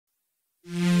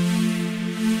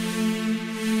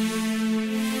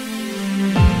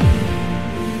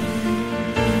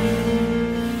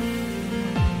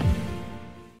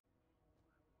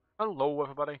Hello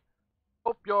everybody.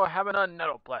 Hope you're having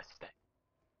another blessed day.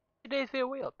 Today's video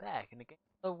we are back in the game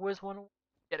of Wizard101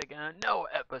 yet again no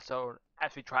episode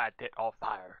as we try to get all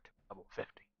fire to level 50.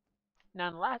 Now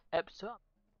in the last episode,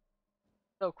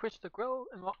 so Chris the Grove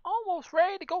and we're almost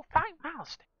ready to go find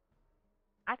Milestone.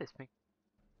 I just think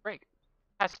Drake,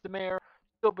 that's the mayor,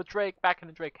 Silver Drake back in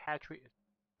the Drake hatchery is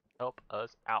to help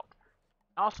us out.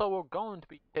 Also we're going to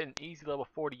be hitting easy level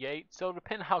 48, so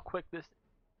depending how quick this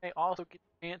may also get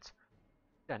a chance.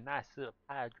 A nice little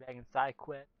fire dragon side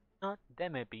quest.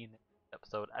 That may be in the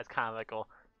episode as kind of like a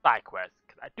side quest,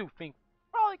 because I do think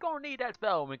we're probably gonna need that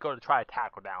spell when we go to try to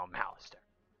tackle down Malister.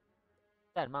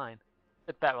 That in mind,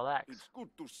 sit back, relax. It's good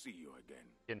to see you again.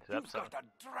 Get into the You've episode. got a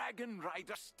dragon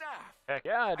rider staff. Heck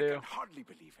yeah, I do. I can hardly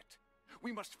believe it.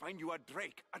 We must find you a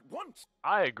drake at once.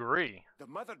 I agree. The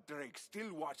mother drake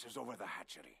still watches over the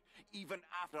hatchery, even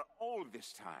after all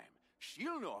this time.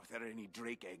 She'll know if there are any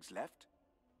drake eggs left.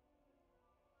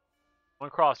 One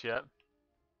cross yet.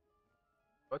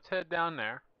 Let's head down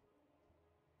there.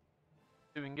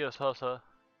 See if we can get ourselves a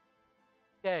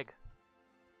egg.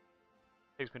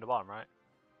 Takes me to the bottom, right?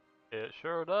 It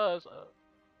sure does.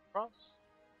 Cross.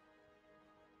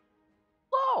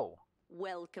 Whoa!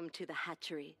 Welcome to the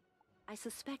hatchery. I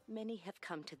suspect many have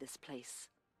come to this place,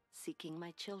 seeking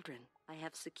my children. I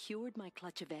have secured my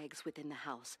clutch of eggs within the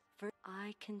house, for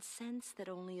I can sense that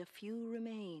only a few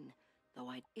remain.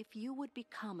 If you would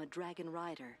become a dragon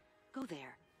rider, go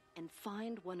there and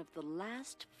find one of the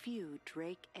last few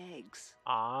drake eggs.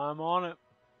 I'm on it.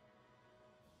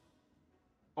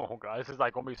 Oh guys, this is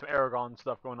like gonna be some Eragon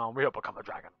stuff going on. We'll become a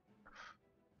dragon.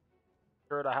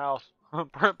 Secure the house.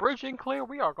 Bridging clear,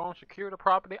 we are going to secure the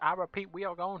property. I repeat, we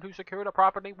are going to secure the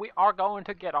property. We are going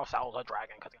to get ourselves a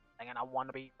dragon, because I want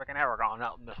to be freaking Eragon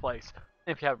out in this place.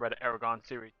 If you haven't read the Eragon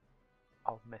series,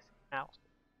 oh, missing out.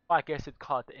 Well, I guess it's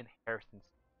called the Inheritance.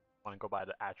 I want to go by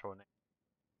the actual name.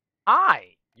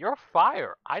 Hi! You're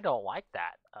fire! I don't like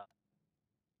that.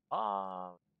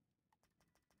 Yeah,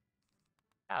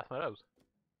 it's one of those.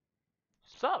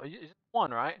 So, it's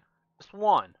one, right? Just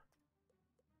one.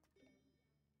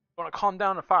 Gonna calm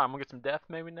down the fire. I'm gonna get some death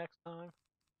maybe next time.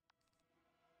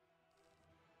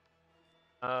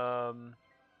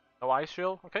 No ice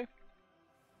shield, okay.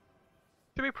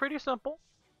 Should be pretty simple.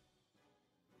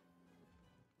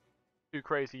 Too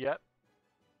crazy yet.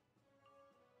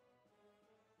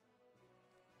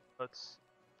 Let's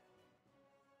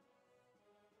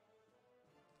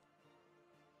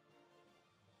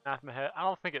math my head. I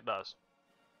don't think it does.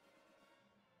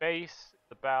 Base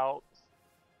about.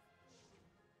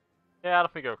 Yeah, I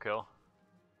don't think it'll kill.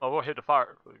 Oh, we'll hit the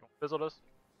fire. We're gonna fizzle this.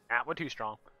 Nah, we're too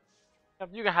strong.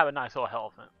 You can have a nice little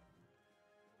elephant.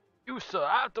 You, sir,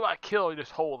 after I kill this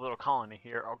whole little colony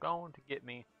here, are going to get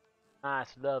me a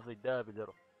nice, lovely, dovey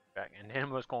little dragon. And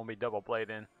then it's going to be double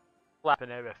blading,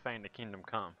 slapping everything the kingdom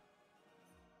come.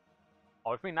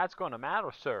 Oh, you think that's going to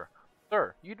matter, sir?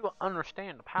 Sir, you don't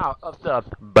understand the power of the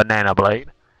banana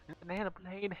blade. And the banana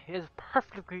blade is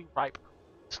perfectly ripe.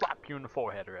 Slap you in the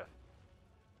forehead, Riff.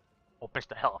 Oh,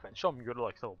 Mr. Elephant, show me your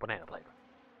little banana blade.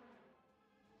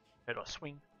 A little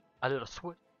swing, a little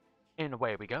switch, and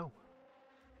away we go.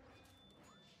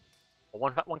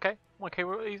 1K? 1K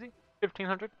real easy?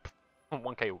 1500?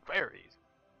 1K very easy.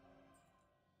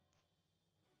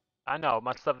 I know,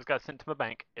 my stuff has got sent to my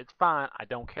bank. It's fine, I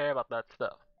don't care about that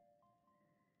stuff.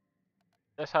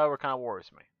 This, however, kind of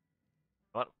worries me.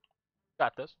 But,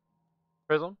 got this.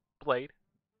 Prism, blade.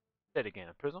 Say it again,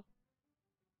 prism.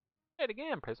 Say it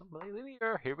again, prism, blade,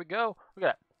 linear. Here we go. Look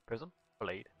at that. Prism,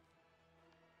 blade.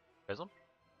 Prism.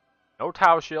 No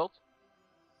tower shields.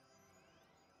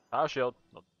 Tower shield.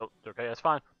 No, okay, that's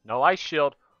fine. No ice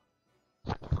shield.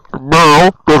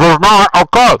 No, this is not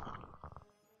okay.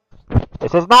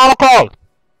 This is not okay.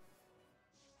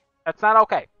 That's not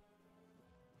okay.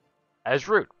 That is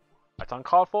rude. That's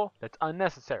uncalled for. That's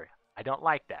unnecessary. I don't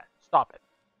like that. Stop it.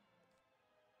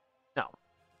 No.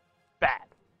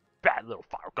 Bad. Bad little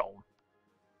fire golem.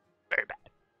 Very bad.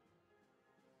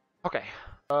 Okay.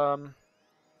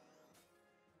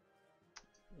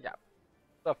 Yeah.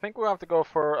 So I think we'll have to go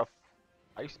for a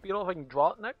ice beetle if I can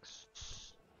draw it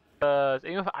next. Because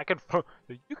even if I could,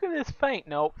 you can just faint.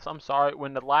 Nope. I'm sorry.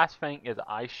 When the last faint is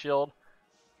ice shield,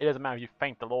 it doesn't matter if you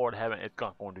faint the Lord Heaven. It's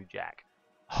not going to do jack.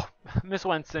 Oh, Miss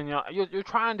Winston, you know, you're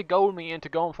trying to goad me into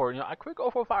going for it. You know, I could go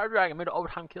for a fire dragon, mid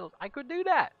overtime kills. I could do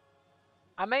that.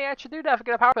 I may actually do that if I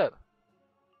get a power pip.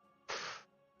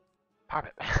 Power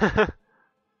pip.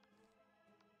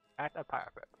 Act a power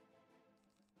pip.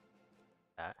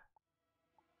 That.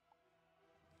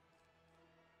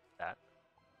 That.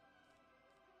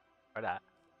 Or that.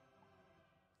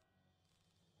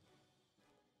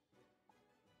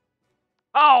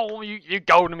 Oh, you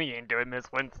goaded me into it,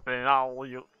 Miss Winston. Oh,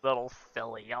 you little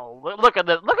silly. Oh, look at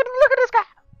this. Look at this guy.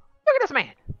 Look at this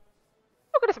man.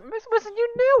 Look at this, Miss Winston.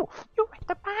 You knew. You read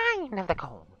the mind of the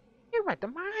comb. You read the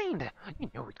mind. You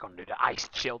knew he's gonna do the ice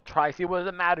shield try. See, what does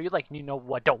it matter? You're like, you know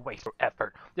what? Don't waste your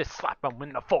effort. Just slap him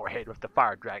in the forehead with the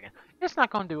fire dragon. It's not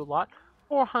gonna do a lot.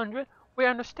 400. We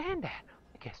understand that.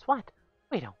 But guess what?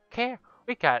 We don't care.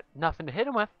 We got nothing to hit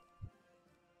him with.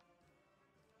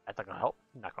 That's not gonna help.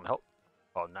 Not gonna help.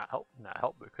 Oh, not help. Not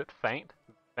help. We could feint.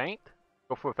 Feint.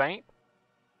 Go for a feint.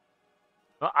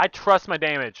 Well, I trust my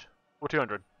damage.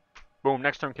 400. Boom.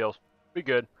 Next turn kills. Be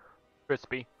good.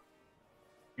 Crispy.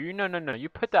 No. You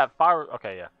put that fire.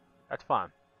 Okay, yeah. That's fine.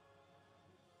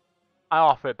 I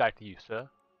offer it back to you, sir.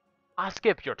 I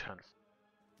skip your turns.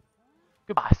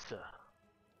 Goodbye, sir.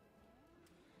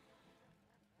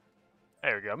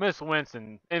 There we go. Miss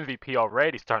Winston, MVP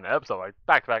already starting the episode. Like,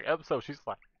 back-to-back episode. She's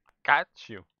like, I got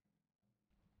you.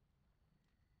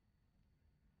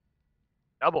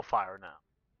 Double fire now.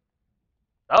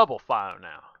 Double fire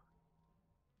now.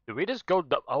 Do we just go?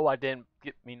 Oh, I didn't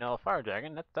get me no fire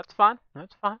dragon. That's fine.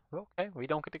 That's fine. Okay, we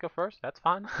don't get to go first. That's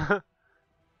fine. We're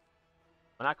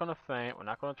not gonna feint. We're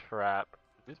not gonna trap.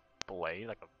 This blade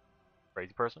like a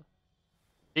crazy person.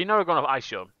 You know they're gonna ice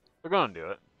shield. They're gonna do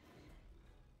it.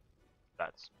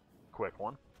 That's a quick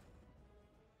one.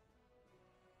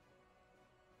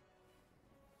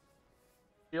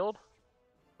 Shield.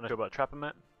 I'm not sure about trap him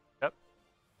it. Yep.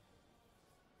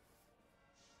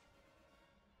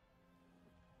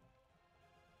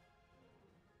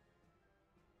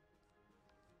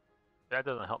 That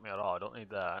doesn't help me at all. I don't need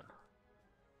that.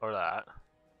 Or that.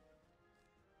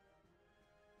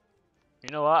 You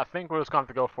know what? I think we're just going to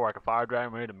have to go for like a fire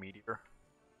dragon. We need a meteor.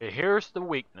 Okay, here's the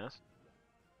weakness.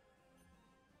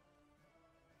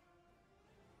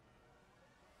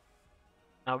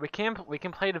 Now we can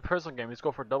play the prism game. Let's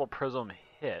go for double prism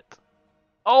hit.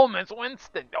 Oh, Miss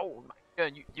Winston! Oh my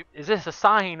God! Is this a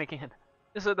sign again?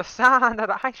 Is it a sign that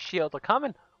the ice shields are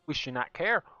coming? We should not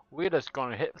care. We're just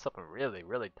going to hit something really,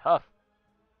 really tough.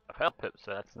 I've helped it,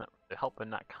 so that's not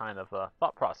helping that kind of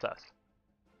thought process.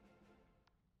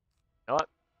 You know what?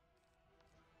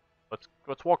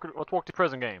 Let's walk to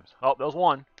prison games. Oh, there's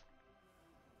one.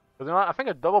 Cause you know what? I think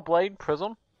a double blade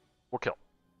prism will kill.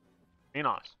 Being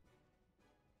honest.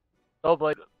 Double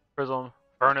blade prism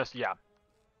furnace, yeah.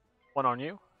 One on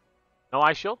you. No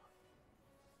ice shield.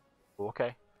 Ooh,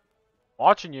 okay.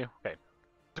 Watching you. Okay.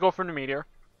 Let's go for the meteor.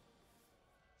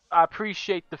 I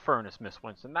appreciate the furnace, Miss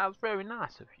Winston. That was very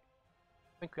nice of you.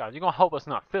 Thank God. You're gonna help us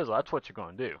not fizzle. That's what you're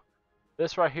gonna do.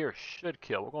 This right here should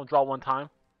kill. We're gonna draw one time.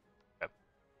 Okay.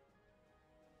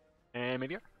 And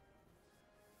meteor.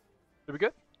 Should be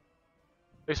good.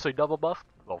 Basically double buff.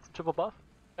 Well, triple buff.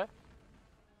 Okay.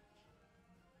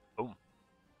 Boom.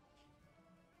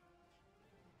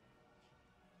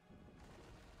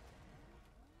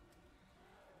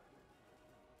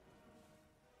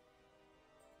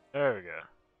 There we go.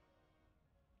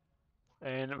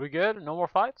 And we good? No more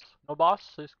fights? No boss?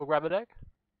 Let's go grab a deck.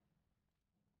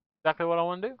 Exactly what I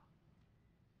want to do.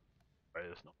 Right,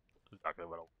 it's not exactly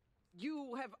what I want.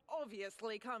 You have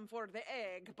obviously come for the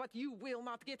egg, but you will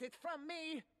not get it from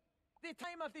me. The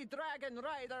time of the Dragon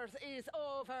Riders is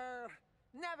over.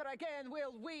 Never again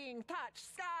will wing touch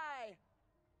sky.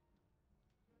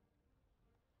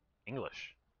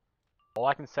 English. All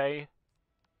I can say.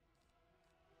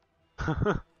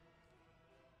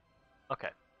 Okay.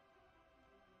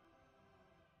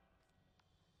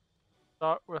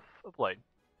 Start with a blade.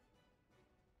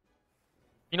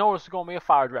 You know it's gonna be a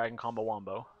fire dragon combo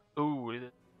wombo. Ooh,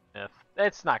 if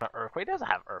it's not gonna earthquake. It doesn't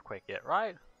have earthquake yet,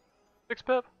 right? 6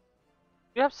 pip? Do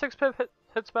you have 6 pip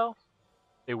hit spells?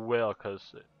 It will, cause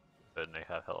they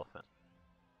have hell offense.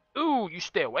 Ooh, you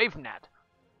stay away from that.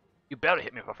 You better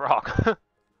hit me with a frog.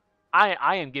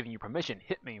 I am giving you permission.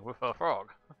 Hit me with a frog.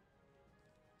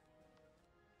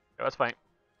 Okay, let's fight.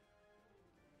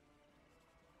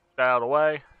 Get out of the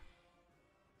way.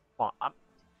 Come on,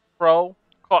 bro.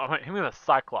 Hit me with a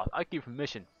Cyclops. I give you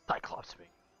permission. Cyclops me.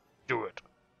 Do it.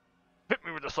 Hit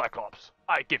me with the Cyclops.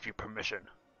 I give you permission.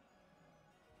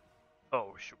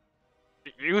 Oh, shoot.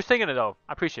 You was thinking it though.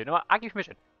 I appreciate it. You know what? I give you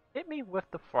permission. Hit me with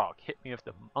the frog. Hit me with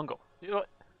the Mungo. You know what?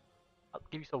 I'll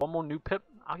give you one more new pip.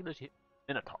 I'll let you hit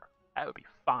Minotaur. That would be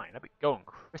fine. That'd be going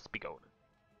crispy golden.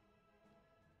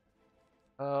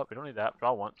 We don't need that.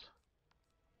 Draw once.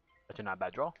 That's not a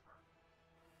bad draw.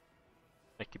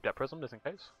 Keep that prism just in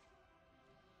case.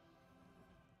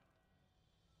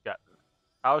 Got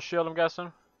power shield, I'm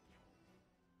guessing.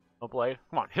 No blade.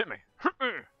 Come on, hit me. Hit me.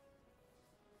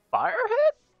 Fire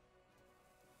hit?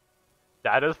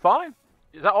 That is fine.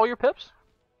 Is that all your pips?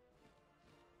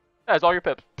 That's all your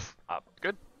pips.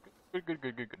 Good. Good.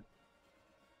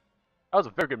 That was a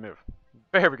very good move.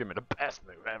 Very good move. The best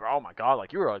move ever. Oh my god,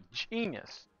 like, you're a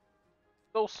genius.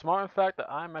 So smart, in fact, that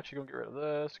I'm actually going to get rid of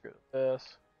this, get rid of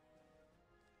this,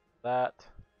 that.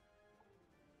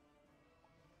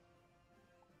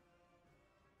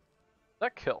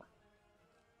 That kill.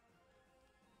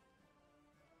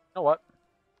 You know what?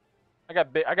 I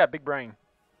got big brain.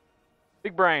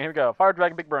 Big brain, here we go. Fire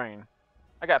Dragon, big brain.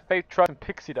 I got Faith Trust and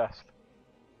Pixie Dust.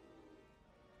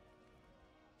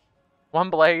 One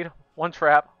blade, one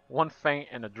trap, one feint,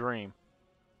 and a dream.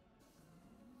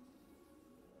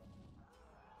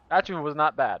 Actually was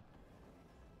not bad.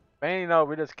 Man, you know,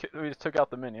 we just took out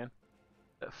the minion.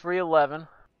 At 311,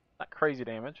 not crazy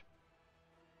damage.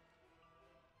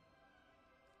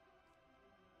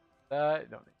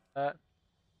 That, don't need that.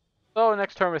 So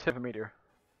next turn is hit a meteor.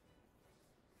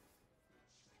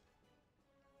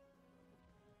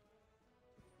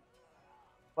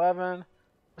 11.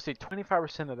 Let's see,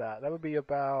 25% of that. That would be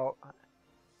about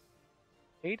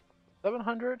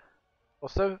 700? Well,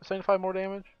 75 more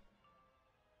damage.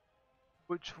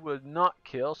 Which would not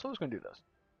kill, so I was going to do this.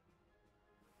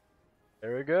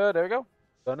 There we go, there we go.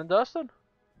 Done and dusted.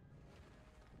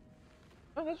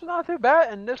 Oh, this is not too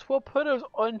bad, and this will put us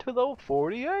into level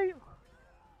 48.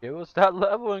 It was that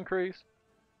level increase.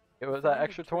 It was that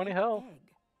extra 20 health.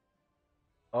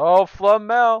 Oh,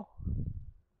 Flamel.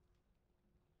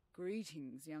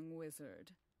 Greetings, young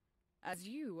wizard. As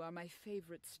you are my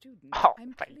favorite student, Oh,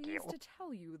 I'm thank you. pleased to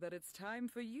tell you that it's time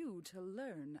for you to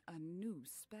learn a new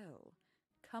spell.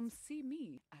 Come see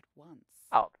me at once.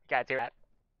 Oh, you guys hear that?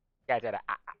 You guys hear that?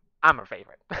 I'm her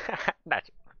favorite. Not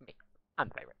you, me. I'm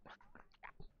the favorite.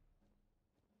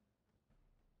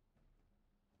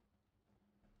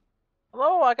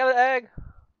 Hello, I got an egg.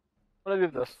 What do I do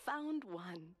with You this? found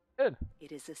one. Good.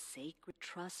 It is a sacred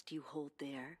trust you hold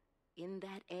there. In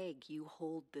that egg, you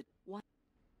hold the one.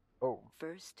 Oh.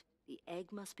 First, the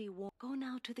egg must be warm. Go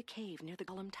now to the cave near the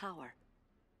Golem Tower.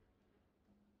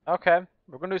 Okay,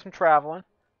 we're gonna do some traveling.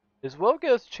 This will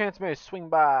give us a chance maybe to swing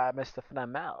by Mr.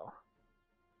 Flamel.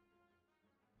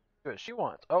 See what she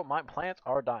wants. Oh, my plants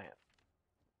are dying.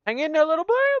 Hang in there, little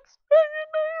plants! Hang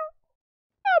in there!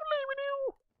 I'm leaving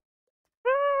you!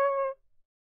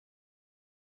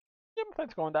 Yeah, my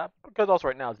plants going to die. Because also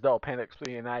right now it's Double Panic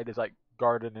and I just like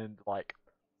gardening like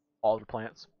all the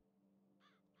plants.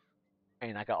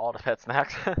 And I got all the pet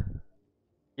snacks.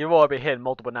 You will be hitting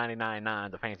multiple 99.9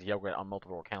 the fancy yogurt on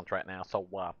multiple accounts right now, so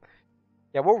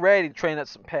yeah, we're ready to train up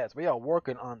some pets. We are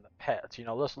working on the pets. You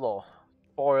know, this little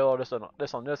spoiler,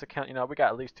 this on this account, you know, we got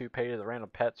at least 2 pages of random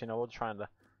pets, you know, we're trying to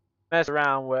mess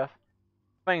around with.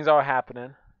 Things are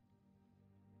happening.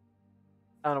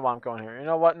 I don't know why I'm going here. You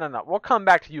know what? No. We'll come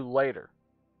back to you later.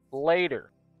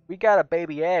 Later. We got a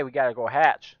baby egg we gotta go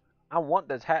hatch. I want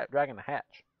this dragon to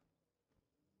hatch.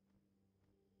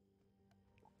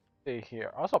 See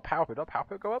here. Also, power pit. Does power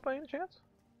pit go up by any chance?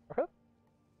 Okay.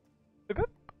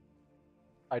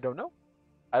 I don't know.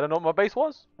 I don't know what my base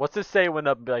was. What's this say went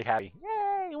up and be like happy?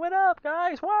 Yay, it went up,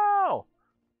 guys. Wow.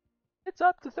 It's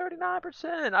up to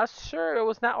 39%. I'm sure it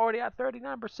was not already at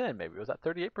 39%. Maybe it was at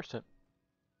 38%.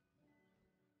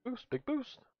 Boost, big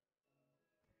boost.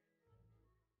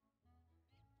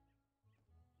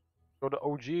 Go to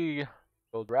OG.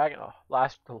 Go dragon. Oh, the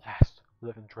last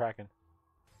living dragon.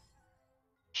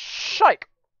 Shike!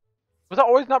 Was that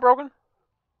always not broken?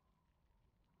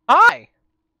 Hi!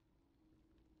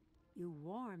 You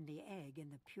warm the egg in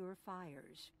the pure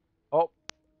fires. Oh,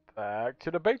 back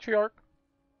to the patriarch.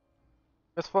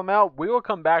 Miss Flamel, we will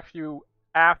come back to you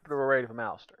after we're ready for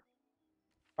Alistair.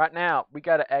 Right now, we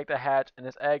got an egg to hatch, and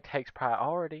this egg takes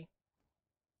priority.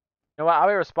 You know what? I'll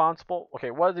be responsible.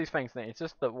 Okay, what are these things need? It's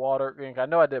just the water. I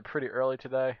know I did pretty early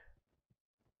today.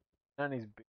 And these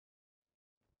bees.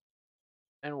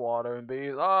 And water and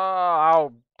bees. Oh,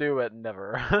 I'll do it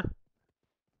never.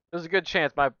 There's a good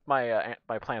chance my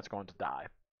plant's going to die.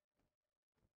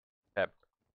 Okay.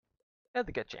 That's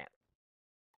a good chance.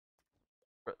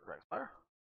 Rex fire.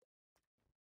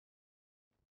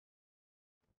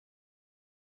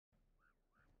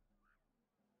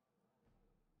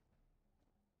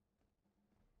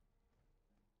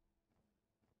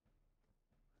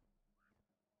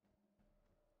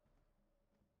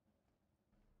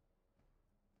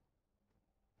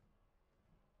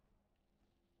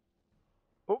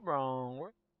 Oh, wrong.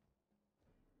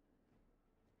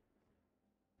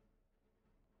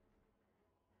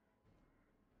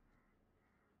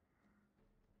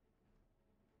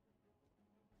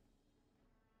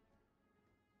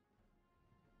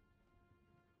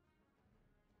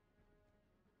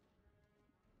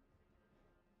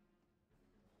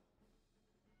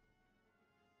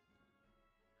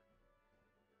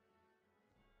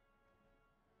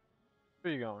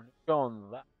 Where you going?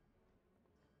 Going that.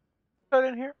 Put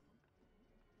in here.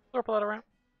 Circle that around.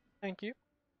 Thank you.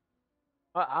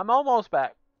 I'm almost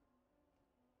back.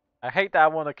 I hate that I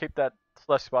want to keep that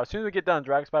slushy spot. As soon as we get done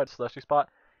Dragon Spot slushy spot,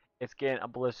 it's getting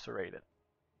obliterated.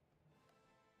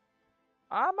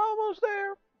 I'm almost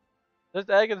there. This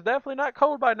egg is definitely not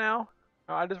cold by now.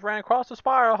 I just ran across the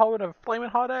spiral holding a flaming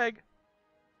hot egg.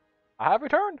 I have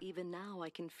returned. Even now I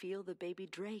can feel the baby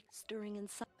drake stirring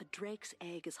inside. A drake's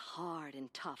egg is hard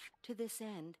and tough. To this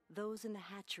end, those in the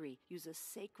hatchery use a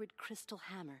sacred crystal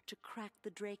hammer to crack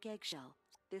the drake eggshell.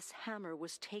 This hammer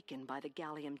was taken by the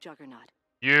Gallium Juggernaut.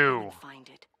 Go You. and find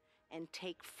it, and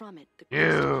take from it the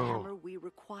crystal You. hammer we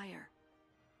require.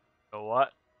 You know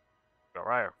what? Go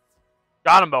right here.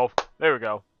 Got them both. There we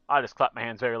go. I just clapped my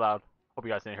hands very loud. Hope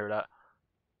you guys didn't hear that.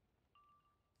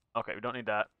 Okay, we don't need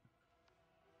that.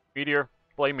 Meteor.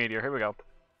 Blade meteor. Here we go.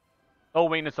 No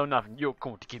weakness, no nothing. You're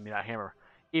going to give me that hammer.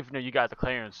 Even though you guys are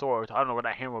clearing swords, I don't know where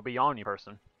that hammer will be on you,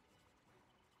 person.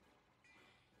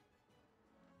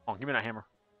 Come on, give me that hammer.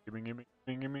 Give me.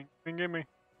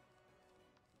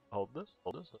 Hold this.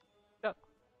 Yep.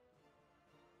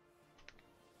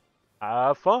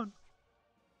 Have fun.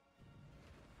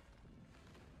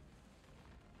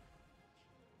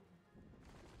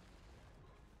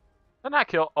 Did not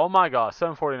kill. Oh my god,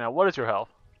 749. What is your health?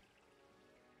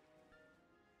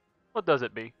 What does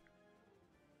it be?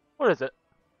 What is it?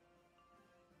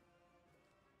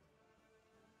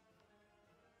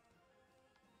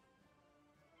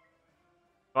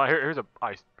 Oh, here's a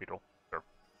ice beetle. Sure.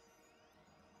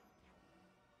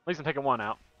 At least I'm taking one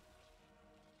out.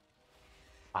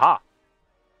 Aha!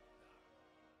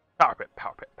 Power pit.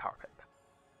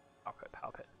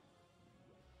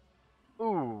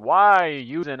 Ooh, why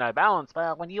using a balance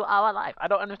spell when you are alive? I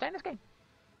don't understand this game.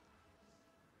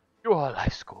 You are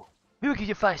life school. We will give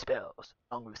you 5 spells,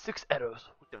 along with 6 arrows.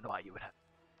 We don't know why you would have.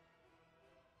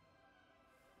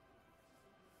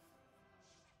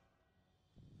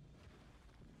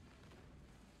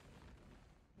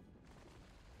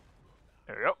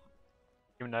 There we go.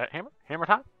 Give me that hammer. Hammer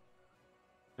time.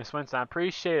 Miss Winston, I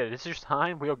appreciate it. This is your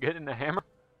time. We'll get in the hammer.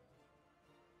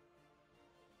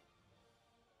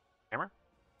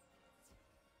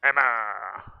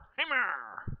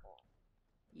 Hammer.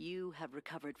 You have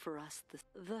recovered for us.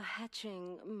 The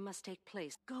hatching must take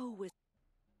place. Go with.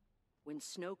 When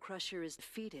Snow Crusher is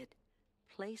defeated,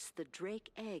 place the drake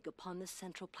egg upon the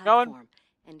central platform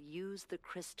and use the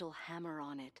crystal hammer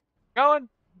on it. Going.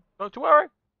 Don't you worry.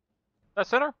 The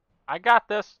center. I got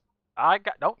this.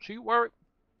 Don't you worry.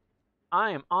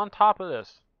 I am on top of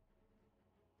this.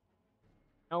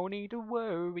 No need to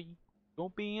worry.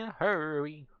 Don't be in a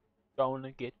hurry.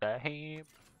 Gonna get the ham.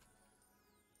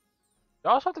 Do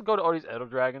I also have to go to all these Elder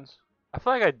Dragons? I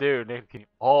feel like I do. They give me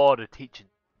all the teaching.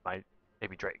 My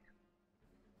baby Drake.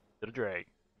 Little Drake.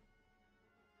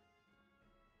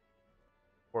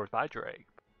 Or by Drake.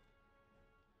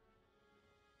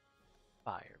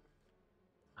 Fire.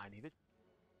 I need it.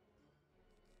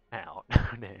 Out.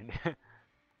 Then.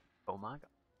 Oh my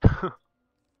god.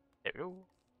 There we go.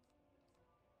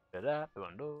 Get that.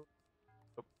 Bundle.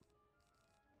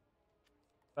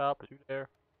 Well, put you there.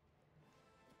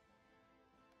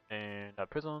 And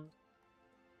prisons.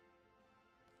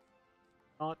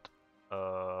 Not.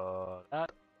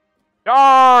 That.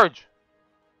 Charge!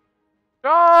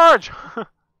 Charge!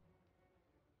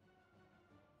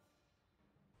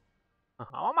 I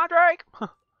want my Drake!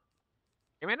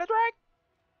 Give me the Drake!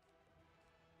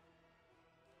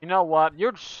 You know what?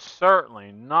 You're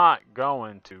certainly not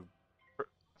going to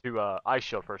Ice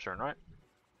Shield first turn, right?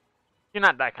 You're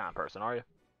not that kind of person, are you?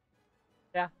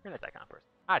 Yeah, you're not that kind of person.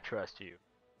 I trust you.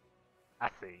 I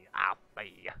see.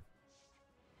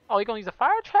 Oh, you gonna use a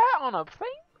fire chat on a thing?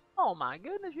 Oh my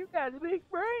goodness, you got a big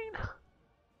brain.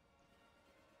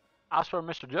 I swear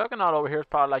Mr. Juggernaut over here is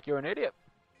probably like you're an idiot.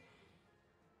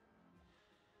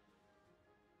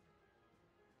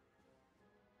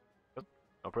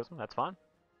 No prism, that's fine.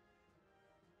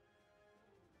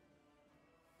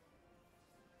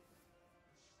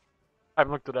 I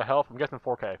haven't looked at the health. I'm guessing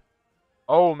 4K.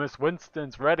 Oh, Miss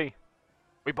Winston's ready.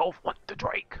 We both want the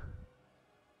Drake.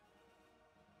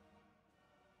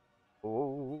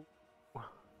 Oh,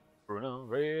 Bruno,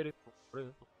 ready for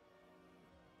it.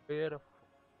 Ready. I'm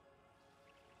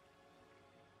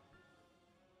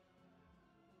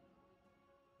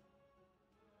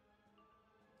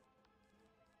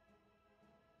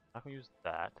not gonna use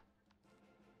that.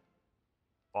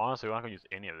 Well, honestly, I'm not gonna use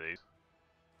any of these.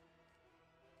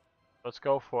 Let's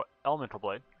go for Elemental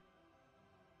Blade.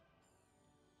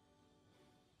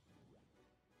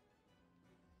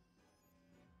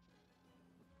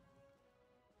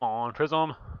 Come on,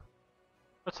 Prism.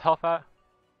 What's health at?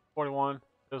 41.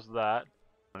 There's that.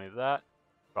 Don't need that.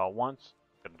 About once.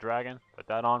 Get a dragon. Put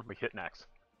that on. We hit next.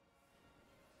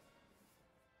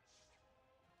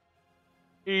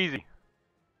 Easy.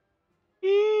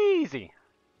 Easy.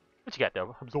 What you got there?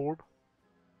 Absorb.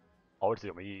 Oh, it's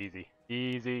gonna be easy.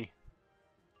 Easy.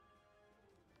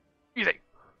 Easy.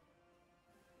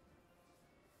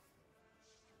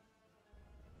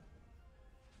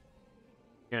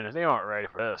 Goodness, they aren't ready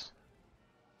for this.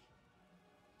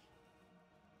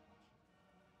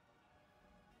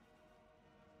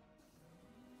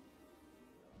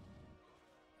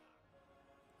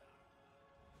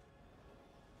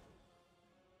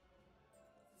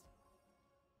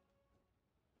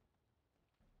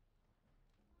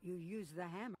 You use the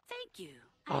hammer. Thank you.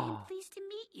 I am pleased to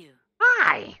meet you.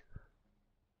 Hi.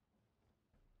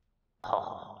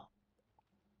 Oh.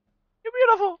 You're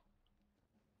beautiful.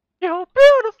 You're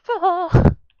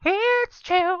beautiful. It's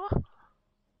true.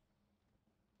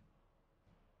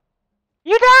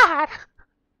 You died.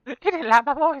 You didn't like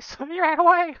my voice. You ran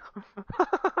away.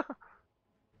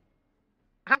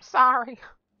 I'm sorry.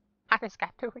 I just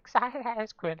got too excited. I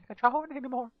just couldn't control it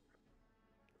anymore.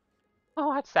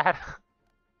 Oh, that's sad.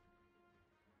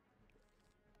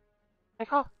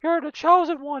 Like, oh, you're the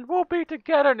chosen one. We'll be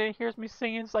together. And then he hears me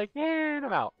singing. It's like, yeah, and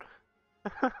I'm out.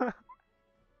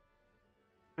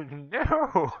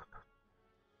 No.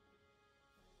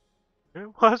 It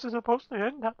wasn't supposed to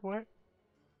end that way.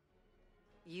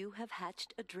 You have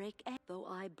hatched a drake egg. Though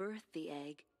I birthed the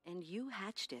egg, and you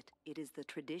hatched it, it is the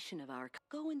tradition of our...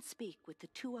 Go and speak with the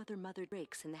 2 other mother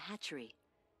drakes in the hatchery.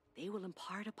 They will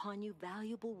impart upon you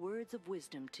valuable words of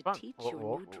wisdom to teach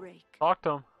your new drake. Talk to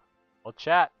him. We'll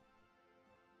chat.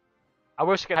 I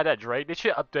wish I could have that drake. They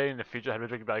should update in the future. Have a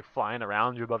drake be like flying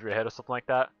around you above your head or something like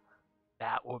that.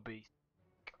 That would be...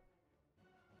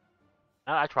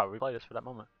 I'd probably play this for that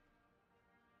moment.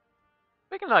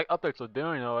 Speaking of like updates we're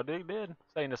doing though, they did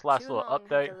say in this last little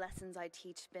update. Have the lessons I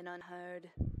teach been unheard.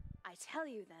 I tell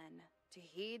you then, to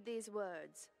heed these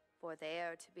words, for they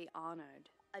are to be honored.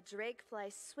 A drake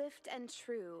flies swift and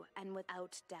true, and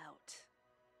without doubt.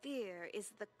 Fear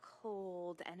is the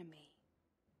cold enemy.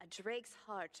 A drake's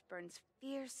heart burns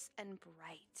fierce and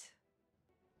bright.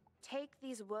 Take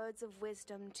these words of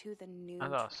wisdom to the new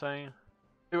As I was drake. saying,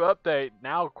 new update,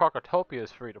 now Crocotopia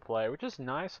is free to play, which is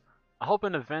nice. I hope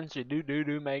in events you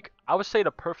do make, I would say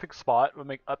the perfect spot would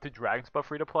make Up to Dragon Spell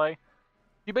free to play.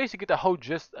 You basically get the whole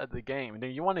gist of the game, and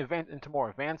then you want to advance into more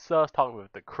advanced stuff, talk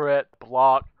with the crit,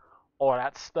 block, all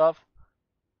that stuff.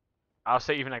 I would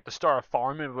say even like the start of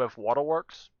farming with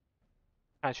Waterworks,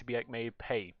 kind of should be like made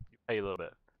pay. You pay a little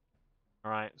bit.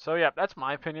 Alright, so yeah, that's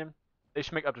my opinion. They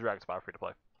should make Up to Dragon Spell free to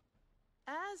play.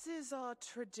 As is our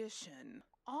tradition,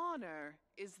 honor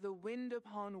is the wind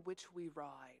upon which we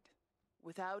ride.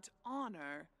 Without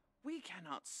honor, we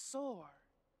cannot soar.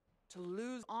 To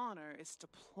lose honor is to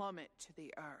plummet to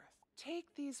the earth. Take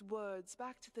these words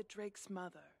back to the drake's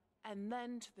mother, and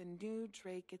then to the new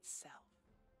drake itself.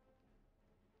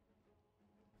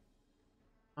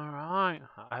 Alright,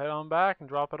 I'll head on back and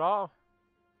drop it off.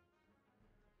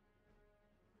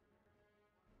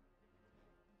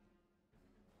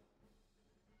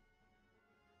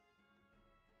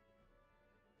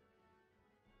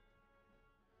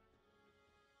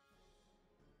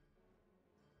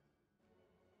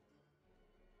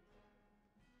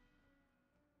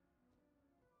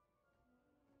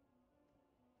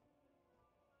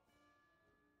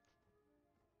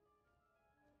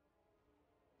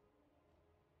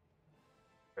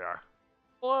 We are.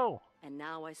 Hello. And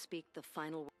now I speak the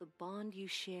final word. The bond you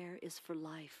share is for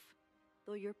life,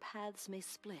 though your paths may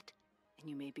split and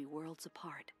you may be worlds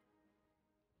apart.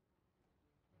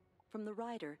 From the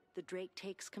rider, the drake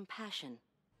takes compassion,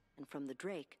 and from the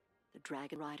drake, the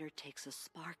dragon rider takes a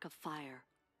spark of fire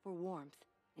for warmth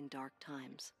in dark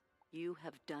times. You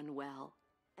have done well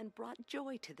and brought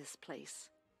joy to this place.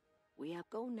 We have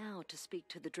go now to speak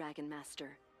to the Dragon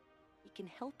Master. He can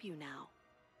help you now.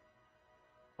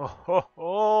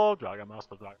 Oh, Dragon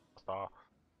Master, Dragon Master.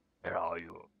 Where are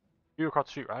you? You across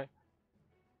the street, right?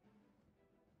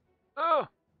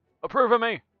 Approve of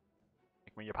me!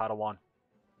 Make me your Padawan.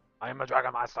 I am a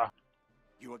Dragon Master.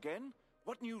 You again?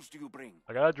 What news do you bring?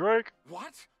 I got a Drake.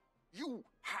 What? You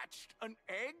hatched an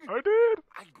egg? I did.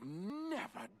 I'd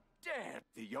never dared.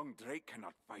 The young drake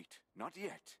cannot fight. Not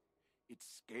yet. Its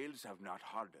scales have not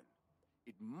hardened.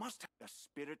 It must have the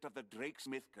spirit of the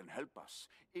Drakesmith can help us,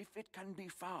 if it can be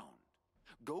found.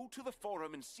 Go to the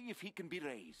forum and see if he can be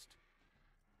raised.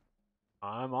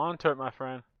 I'm on to it, my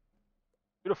friend.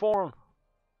 To the forum.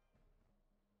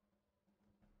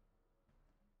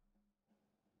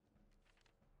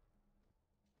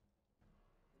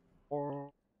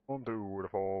 On to the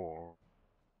farm.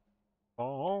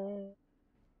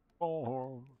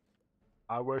 Farm.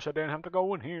 I wish I didn't have to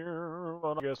go in here,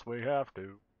 but I guess we have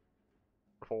to.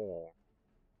 Farm.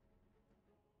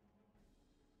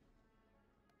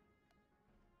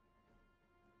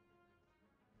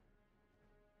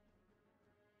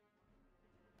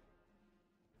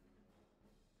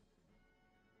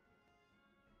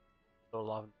 So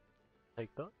love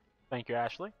take that. Thank you,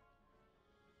 Ashley.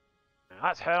 Now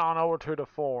let's head on over to the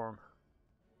farm.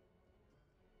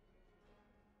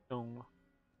 Some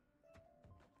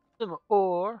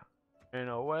ore. And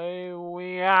away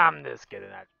we I'm just kidding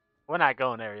actually. We're not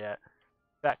going there yet.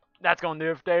 That's gonna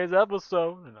do it for today's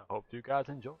episode, and I hope you guys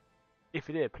enjoyed. If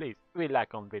you did, please leave a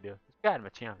like on the video. Subscribe to my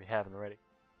channel if you haven't already.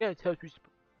 Yeah, it helps you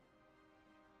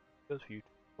for you to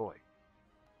enjoy.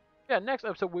 Yeah, next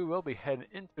episode we will be heading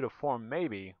into the farm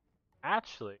maybe.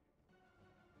 Actually,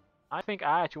 I think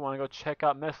I actually want to go check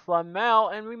out Miss Flamel,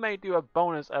 and we may do a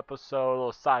bonus episode, a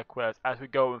little side quest, as we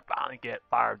go and finally get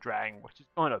Fire Dragon, which is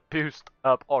going to boost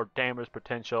up our damage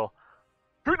potential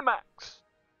to the max.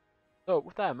 So,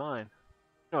 with that in mind,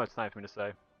 you know it's nice for me to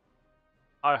say.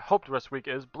 I hope the rest of the week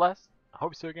is blessed. I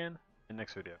hope to see you again in the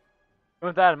next video. And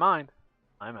with that in mind,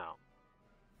 I'm out.